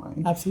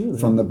AI. Absolutely.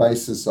 From the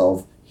basis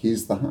of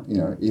here's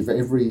the if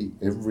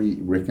every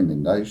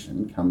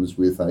recommendation comes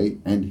with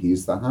and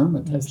here's the harm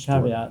attached. There's a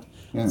caveat.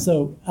 Yeah.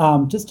 So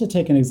just to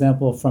take an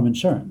example from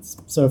insurance.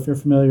 So if you're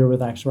familiar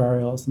with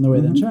actuarials and the way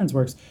that insurance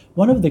works,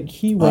 one of the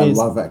key ways...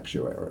 I love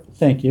actuarials.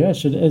 Thank you.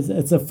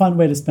 It's a fun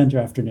way to spend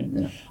your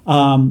afternoon.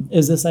 Yeah.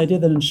 Is this idea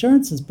that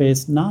insurance is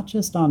based not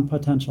just on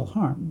potential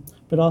harm,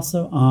 but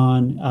also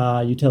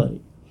on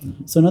utility.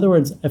 So in other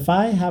words, if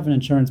I have an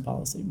insurance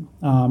policy,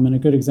 and a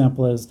good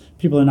example is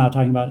people are now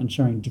talking about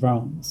insuring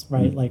drones,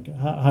 right? Like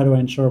how do I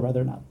insure whether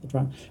or not the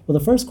drone? Well,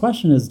 the first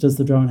question is, does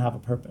the drone have a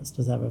purpose?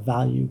 Does it have a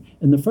value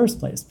in the first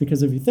place?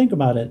 Because if you think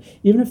about it,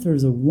 even if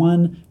there's a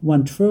one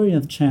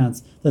trillionth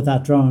chance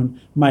that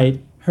drone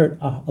might hurt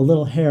a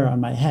little hair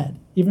on my head,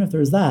 even if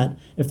there's that,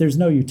 if there's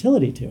no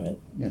utility to it,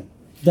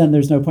 then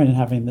there's no point in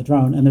having the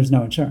drone and there's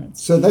no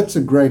insurance. So that's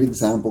a great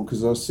example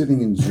because I was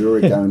sitting in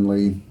Zurich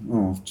only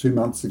 2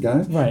 months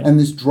ago. Right. And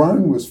this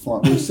drone was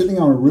flying. We were sitting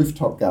on a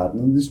rooftop garden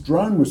and this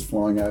drone was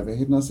flying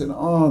overhead and I said,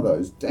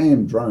 those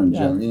damn drones.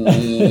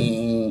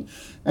 Yeah.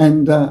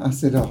 And I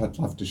said, I'd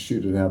love to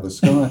shoot it out of the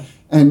sky.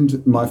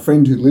 And my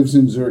friend who lives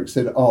in Zurich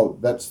said,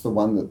 that's the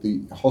one that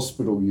the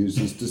hospital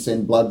uses to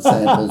send blood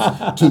samples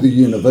to the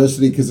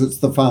university because it's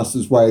the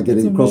fastest way of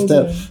getting across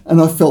town.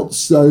 And I felt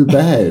so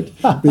bad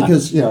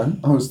because,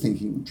 I was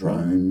thinking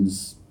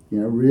drones,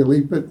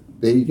 really, but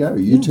there you go,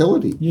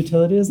 utility.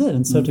 Utility is it.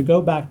 And so to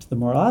go back to the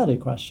morality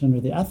question or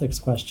the ethics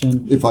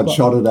question. If I'd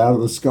shot it out of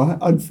the sky,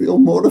 I'd feel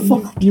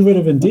mortified. You would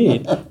have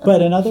indeed.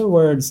 But in other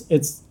words,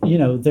 it's,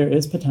 there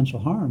is potential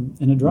harm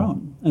in a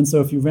drone. And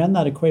so if you ran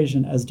that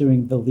equation as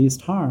doing the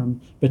least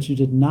harm, but you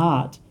did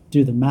not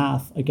do the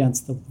math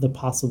against the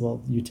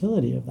possible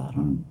utility of that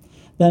harm,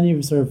 then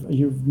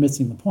you're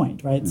missing the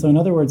point, right? So in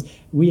other words,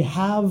 we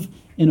have,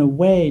 in a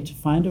way,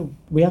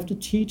 we have to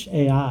teach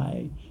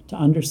AI to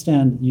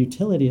understand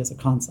utility as a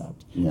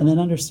concept and then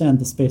understand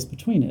the space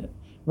between it,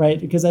 right?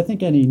 Because I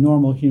think any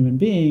normal human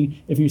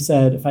being, if you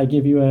said, if I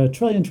give you $1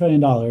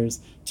 trillion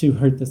to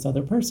hurt this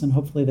other person,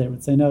 hopefully they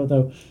would say no,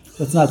 though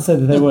let's not say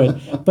that they would.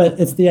 But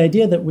it's the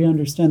idea that we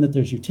understand that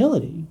there's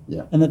utility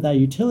and that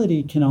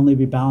utility can only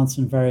be balanced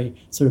in a very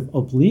sort of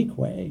oblique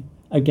way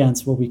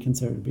against what we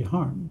consider to be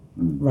harm,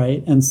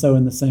 right? And so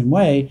in the same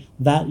way,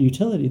 that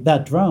utility,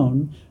 that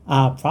drone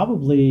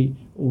probably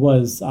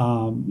was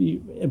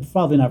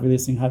probably not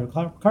releasing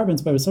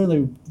hydrocarbons, but it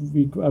certainly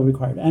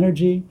required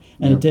energy,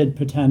 and it did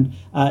pretend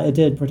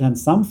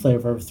some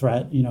flavor of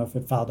threat, if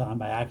it fell down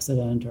by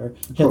accident or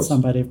hit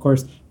somebody, of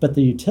course, but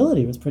the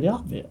utility was pretty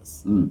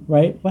obvious,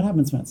 right? What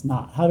happens when it's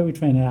not? How do we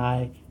train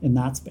AI in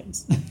that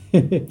space?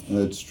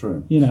 That's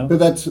true.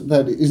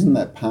 But isn't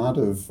that part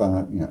of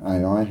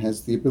AI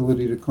has the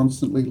ability to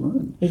constantly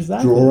learn,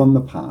 draw on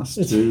the past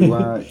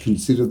to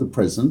consider the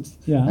present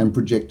and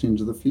project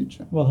into the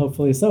future. Well,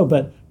 hopefully so.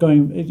 But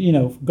going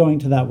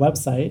to that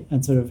website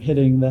and sort of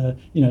hitting the,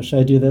 should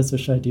I do this or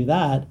should I do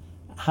that?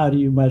 How do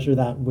you measure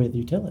that with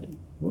utility?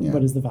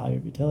 What is the value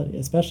of utility?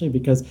 Especially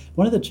because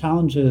one of the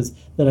challenges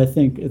that I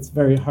think it's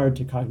very hard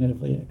to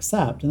cognitively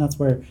accept, and that's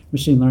where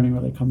machine learning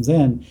really comes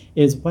in,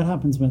 is what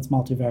happens when it's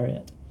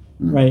multivariate,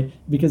 right?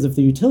 Because if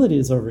the utility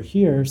is over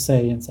here,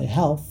 say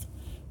health,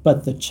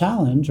 but the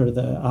challenge or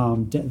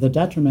the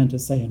detriment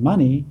is, say, in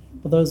money,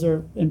 well, those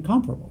are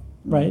incomparable,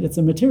 right? It's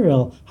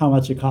immaterial how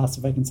much it costs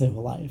if I can save a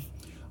life.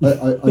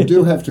 I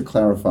do have to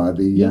clarify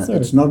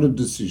it's not a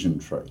decision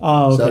tree.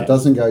 Oh, okay. So it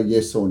doesn't go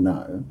yes or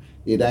no.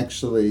 It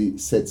actually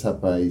sets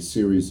up a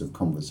series of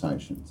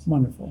conversations.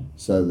 Wonderful.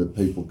 So that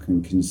people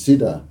can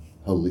consider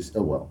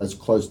as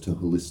close to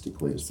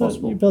holistically as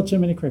possible. So you built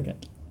Jiminy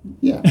Cricket.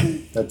 Yeah,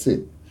 that's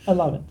it. I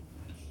love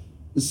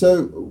it.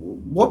 So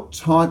what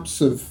types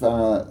of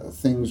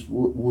things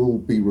will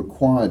be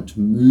required to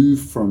move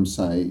from,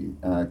 say,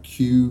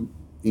 Q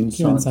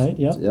Insight,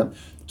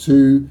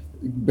 to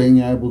being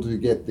able to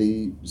get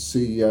the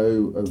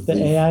CEO of the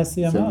AI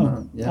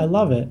CMO. I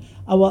love it.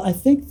 Well, I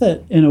think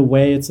that in a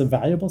way it's a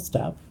valuable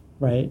step,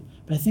 right?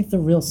 But I think the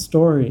real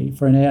story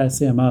for an AI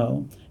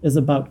CMO is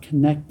about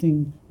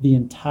connecting the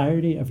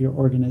entirety of your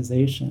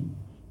organization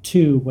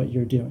to what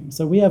you're doing.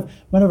 So we have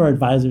one of our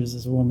advisors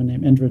is a woman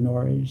named Indra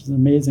Nori. She's an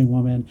amazing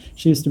woman.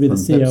 She used to be the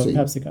CEO of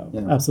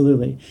PepsiCo.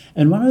 Absolutely.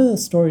 And one of the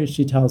stories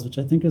she tells, which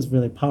I think is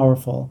really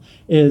powerful,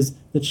 is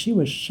that she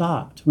was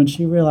shocked when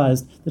she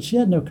realized that she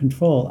had no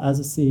control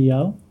as a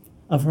CEO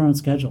of her own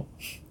schedule.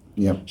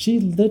 She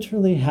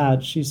literally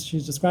had, she's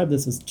described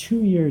this as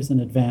 2 years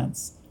in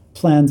advance.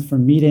 Plans for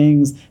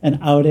meetings and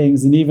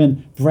outings and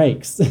even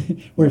breaks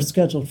were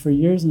scheduled for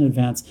years in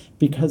advance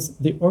because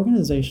the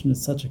organization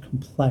is such a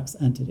complex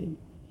entity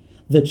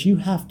that you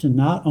have to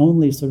not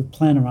only sort of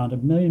plan around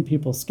 1 million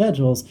people's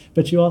schedules,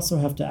 but you also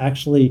have to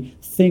actually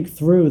think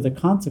through the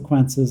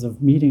consequences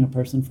of meeting a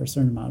person for a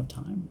certain amount of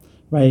time,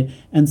 right?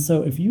 And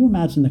so if you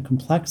imagine the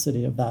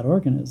complexity of that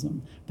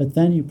organism, but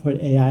then you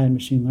put AI and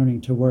machine learning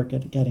to work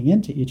at getting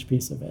into each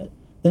piece of it,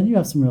 then you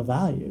have some real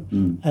value.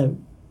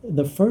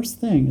 The first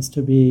thing is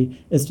to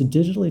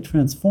digitally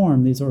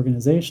transform these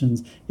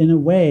organizations in a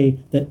way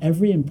that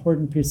every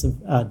important piece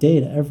of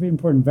data, every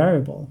important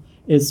variable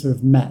is sort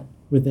of met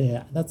with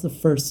AI. That's the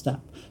first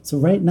step. So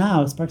right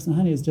now, Sparks and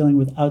Honey is dealing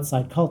with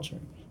outside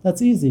culture.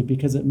 That's easy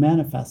because it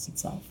manifests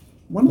itself.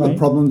 One of the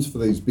problems for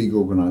these big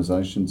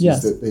organizations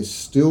is that they're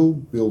still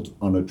built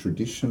on a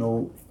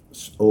traditional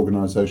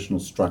organizational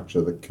structure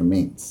that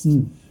commenced.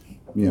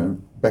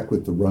 Back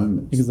with the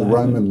Romans. The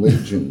Roman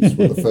legions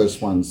were the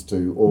first ones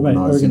to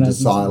organise into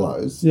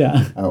silos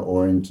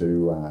or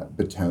into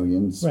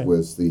battalions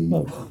was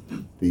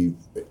the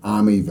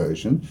army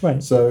version.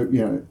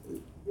 So,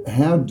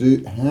 how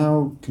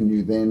can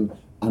you then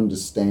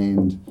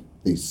understand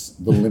the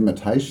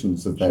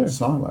limitations of that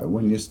silo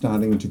when you're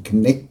starting to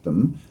connect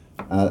them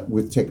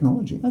with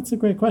technology? That's a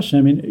great question.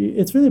 I mean,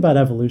 it's really about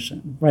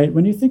evolution, right?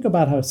 When you think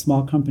about how a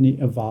small company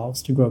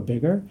evolves to grow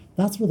bigger,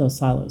 that's where those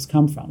silos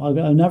come from.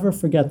 I'll never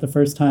forget the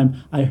first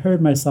time I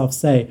heard myself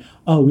say,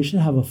 oh, we should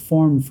have a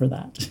form for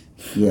that.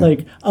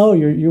 Like, oh,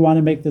 you want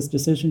to make this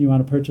decision, you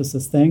want to purchase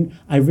this thing.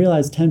 I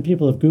realized 10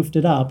 people have goofed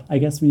it up. I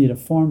guess we need a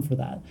form for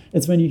that.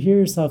 It's when you hear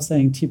yourself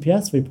saying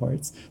TPS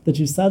reports that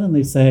you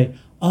suddenly say,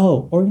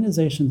 oh,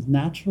 organizations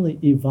naturally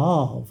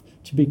evolve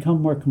to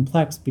become more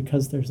complex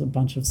because there's a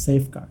bunch of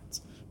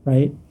safeguards,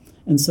 right?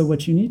 And so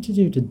what you need to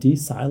do to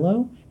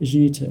de-silo is you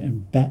need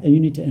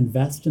to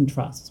invest in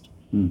trust.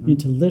 You need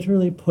to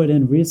literally put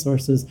in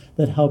resources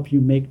that help you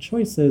make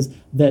choices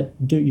that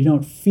you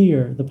don't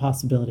fear the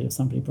possibility of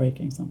somebody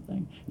breaking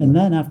something. And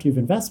then after you've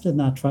invested in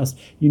that trust,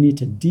 you need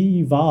to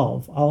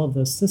de-evolve all of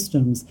those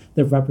systems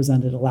that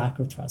represented a lack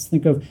of trust.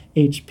 Think of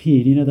HP.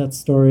 Do you know that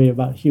story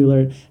about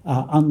Hewlett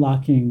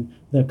unlocking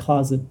the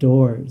closet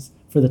doors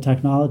for the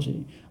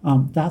technology?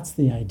 That's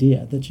the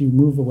idea, that you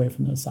move away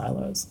from those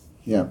silos.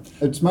 Yeah.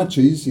 It's much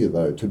easier,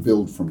 though, to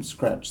build from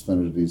scratch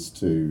than it is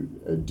to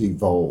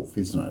devolve,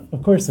 isn't it?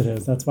 Of course it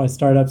is. That's why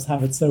startups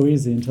have it so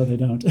easy until they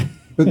don't.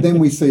 But then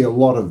we see a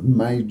lot of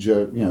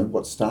major,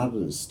 what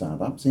started as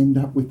startups end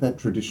up with that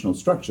traditional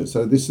structure.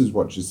 So this is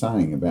what you're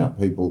saying about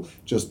people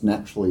just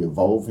naturally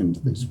evolve into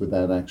this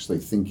without actually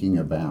thinking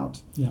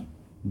about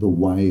the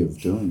way of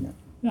doing it.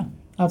 Yeah,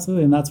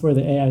 absolutely. And that's where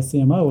the AI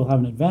CMO will have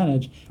an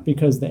advantage,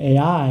 because the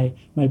AI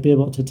might be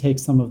able to take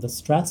some of the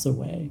stress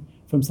away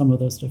from some of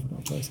those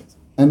difficult choices.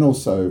 And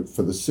also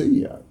for the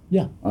CEO.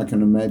 Yeah. I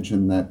can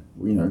imagine that,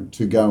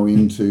 to go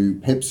into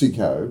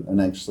PepsiCo and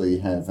actually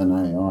have an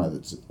AI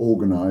that's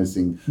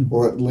organising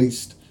or at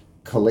least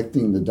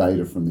collecting the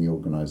data from the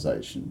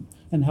organisation.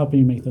 And helping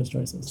you make those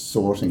choices.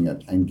 Sorting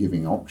it and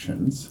giving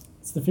options.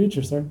 It's the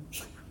future, sir.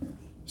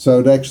 So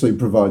it actually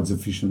provides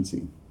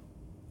efficiency.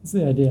 That's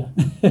the idea.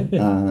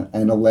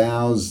 And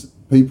allows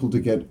people to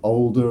get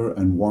older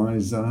and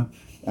wiser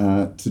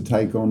to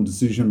take on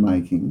decision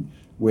making,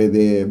 where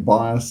their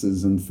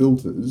biases and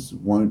filters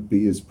won't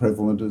be as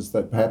prevalent as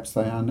that perhaps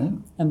they are now.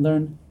 And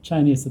learn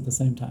Chinese at the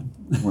same time.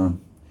 Well,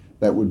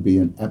 that would be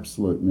an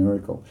absolute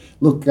miracle.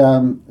 Look,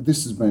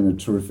 this has been a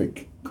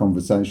terrific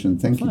conversation.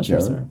 Thank you,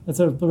 Jared. Sir. It's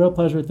a real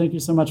pleasure. Thank you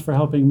so much for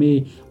helping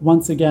me.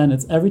 Once again,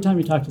 it's every time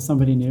you talk to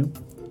somebody new,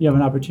 you have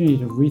an opportunity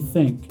to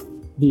rethink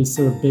these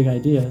sort of big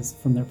ideas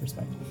from their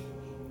perspective.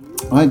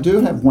 I do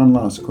have one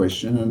last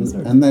question,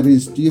 and that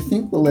is, do you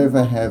think we'll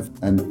ever have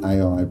an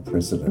AI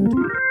president?